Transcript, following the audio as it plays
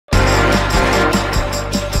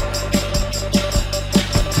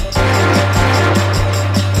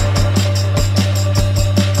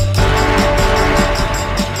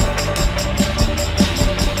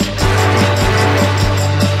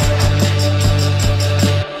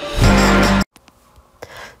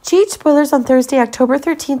spoilers on Thursday, October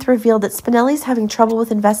 13th revealed that Spinelli's having trouble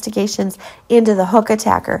with investigations into the Hook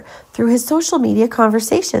attacker through his social media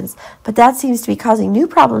conversations, but that seems to be causing new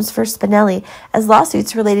problems for Spinelli as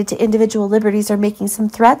lawsuits related to individual liberties are making some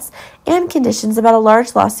threats and conditions about a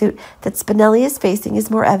large lawsuit that Spinelli is facing is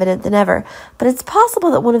more evident than ever. But it's possible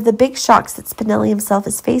that one of the big shocks that Spinelli himself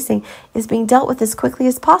is facing is being dealt with as quickly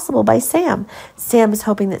as possible by Sam. Sam is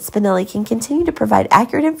hoping that Spinelli can continue to provide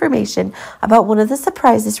accurate information about one of the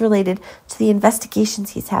surprises related to the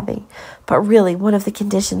investigations he's having. But really, one of the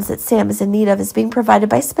conditions that Sam is in need of is being provided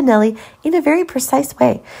by Spinelli in a very precise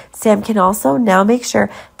way. Sam can also now make sure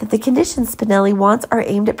that the conditions Spinelli wants are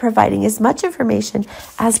aimed at providing as much information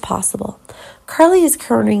as possible. Carly is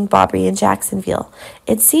cornering Bobby in Jacksonville.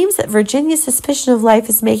 It seems that Virginia's suspicion of life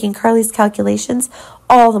is making Carly's calculations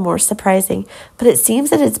all the more surprising, but it seems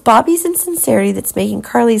that it's Bobby's insincerity that's making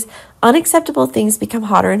Carly's unacceptable things become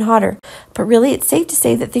hotter and hotter. But really, it's safe to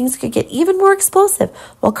say that things could get even more explosive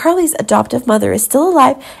while Carly's adoptive mother is still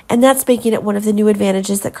alive, and that's making it one of the new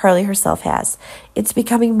advantages that Carly herself has. It's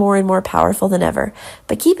becoming more and more powerful than ever.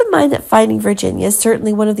 But keep in mind that finding Virginia is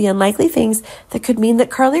certainly one of the unlikely things that could mean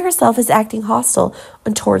that Carly herself is acting hostile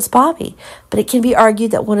towards Bobby. But it can be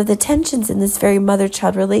argued that one of the tensions in this very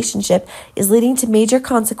mother-child relationship is leading to major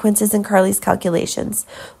consequences in Carly's calculations.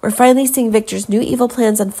 We're finally seeing Victor's new evil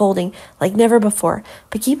plans unfolding like never before.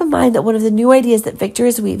 But keep in mind that one of the new ideas that Victor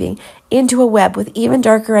is weaving into a web with even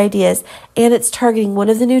darker ideas, and it's targeting one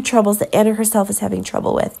of the new troubles that Anna herself is having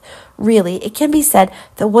trouble with. Really, it can be said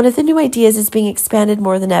that one of the new ideas is being expanded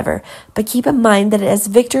more than ever. But keep in mind that as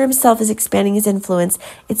Victor himself is expanding his influence,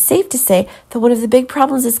 it's safe to say that one of the big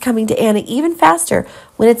problems is coming to Anna even faster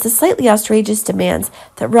when it's the slightly outrageous demands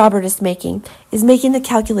that Robert is making the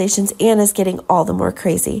calculations Anna's getting all the more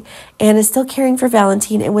crazy. Anna's still caring for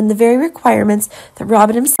Valentine, and when the very requirements that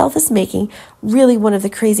Robert himself is making really one of the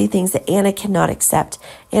crazy things that Anna cannot accept.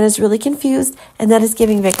 Anna's really confused, and that is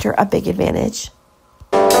giving Victor a big advantage.